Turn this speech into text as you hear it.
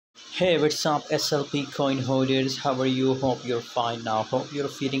Hey, what's up, SLP coin holders? How are you? Hope you're fine now. Hope you're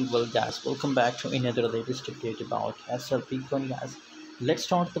feeling well, guys. Welcome back to another latest update about SLP coin, guys. Let's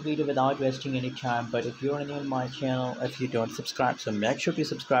start the video without wasting any time. But if you're new on my channel, if you don't subscribe, so make sure to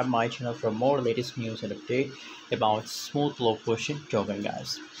subscribe my channel for more latest news and update about smooth low portion token,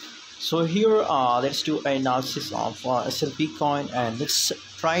 guys. So here, let's do an analysis of SLP coin, and let's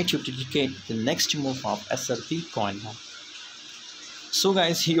try to dedicate the next move of SLP coin. So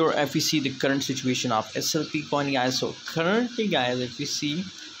guys, here if we see the current situation of SLP coin, guys, so currently, guys, if we see,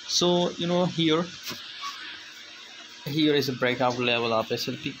 so here is a breakout level of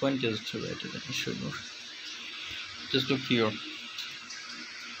SLP coin. Just wait, let me show you. Just look here,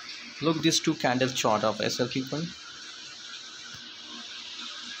 look this two candle chart of SLP coin,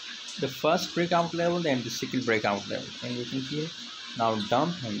 the first breakout level and the second breakout level, and you can see now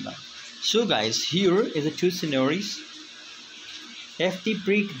dump and dump. So guys, here is the two scenarios. If they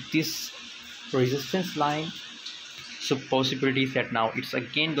break this resistance line, so possibilities that now it's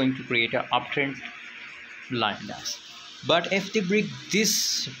again going to create an uptrend line, guys. But if they break this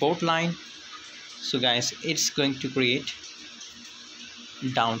support line, so guys, it's going to create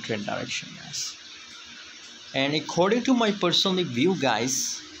downtrend direction, guys. And according to my personal view,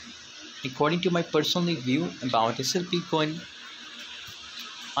 guys, according to my personal view about SLP coin,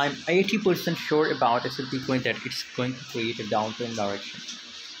 I'm 80% sure about SLP coin that it's going to create a downtrend direction,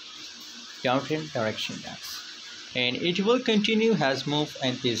 guys, and it will continue has move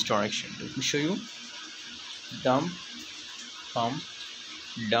in this direction. Let me show you. Dump, pump,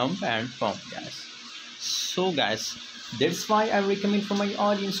 dump, and pump, guys. So guys, that's why I recommend for my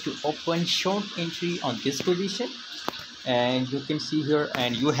audience to open short entry on this position, and you can see here,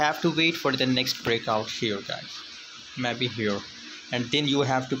 and you have to wait for the next breakout here, guys, maybe here, and then you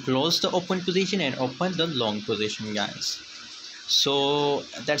have to close the open position and open the long position, guys. So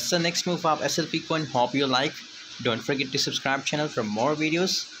that's the next move of SLP coin. Hope you like. Don't forget to subscribe channel for more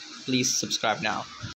videos. Please subscribe now.